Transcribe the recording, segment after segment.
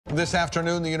This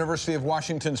afternoon, the University of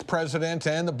Washington's president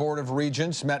and the Board of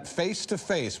Regents met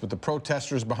face-to-face with the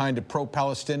protesters behind a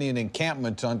pro-Palestinian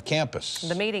encampment on campus.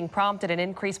 The meeting prompted an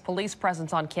increased police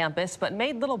presence on campus, but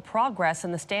made little progress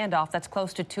in the standoff that's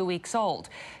close to 2 weeks old.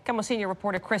 KOMO senior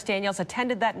reporter Chris Daniels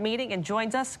attended that meeting and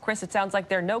joins us. Chris, it sounds like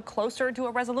they're no closer to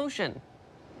a resolution.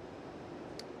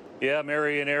 Yeah,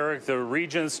 Mary and Eric, the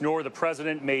regents nor the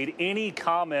president made any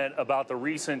comment about the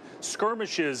recent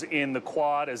skirmishes in the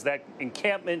Quad as that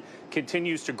encampment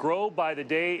continues to grow by the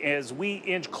day as we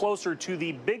inch closer to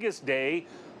the biggest day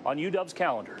on UW's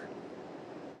calendar.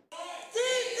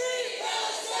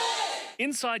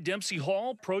 Inside Dempsey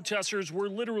Hall, protesters were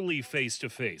literally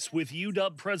face-to-face with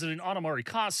UW President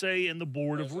Cauce and the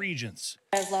Board of Regents.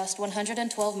 I've lost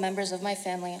 112 members of my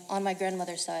family on my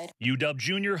grandmother's side. UW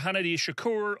junior Hanadi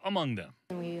Shakur among them.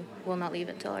 We will not leave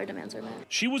until our demands are met.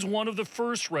 She was one of the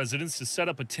first residents to set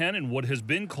up a tent in what has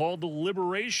been called the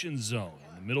Liberation Zone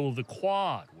in the middle of the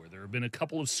Quad, where there have been a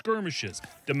couple of skirmishes,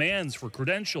 demands for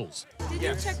credentials. Did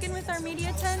you check in with our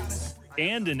media tent?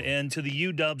 And an end to the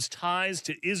UW's ties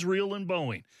to Israel and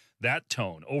Boeing. That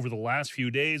tone over the last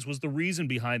few days was the reason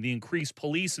behind the increased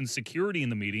police and security in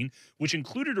the meeting, which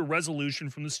included a resolution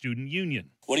from the student union.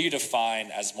 What do you define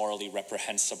as morally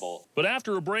reprehensible? But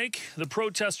after a break, the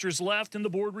protesters left and the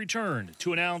board returned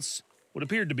to announce what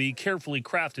appeared to be carefully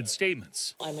crafted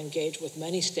statements. I'm engaged with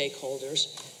many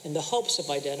stakeholders in the hopes of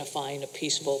identifying a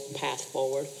peaceful path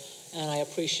forward. And I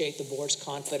appreciate the board's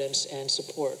confidence and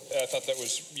support. I thought that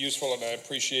was useful, and I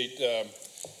appreciate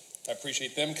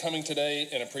them coming today,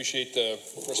 and appreciate the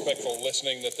respectful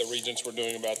listening that the regents were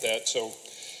doing about that. So,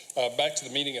 back to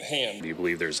the meeting at hand. Do you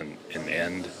believe there's an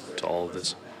end to all of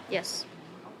this? Yes.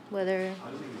 Whether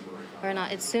or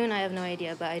not it's soon, I have no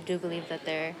idea, but I do believe that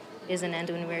there is an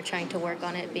end when we're trying to work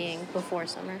on it being before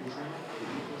summer.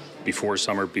 Before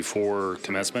summer, before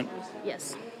commencement?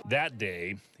 Yes. That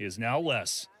day is now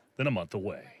less than a month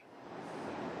away.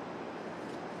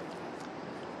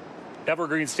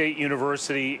 Evergreen State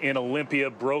University in Olympia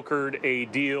brokered a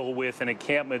deal with an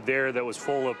encampment there that was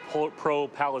full of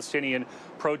pro-Palestinian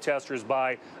protesters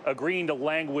by agreeing to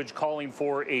language calling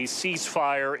for a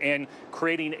ceasefire and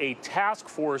creating a task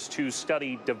force to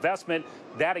study divestment.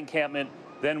 That encampment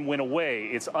then went away.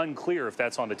 It's unclear if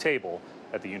that's on the table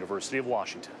at the University of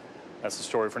Washington. That's the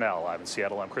story for now. Live in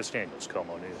Seattle, I'm Chris Daniels,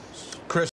 KOMO News. Chris.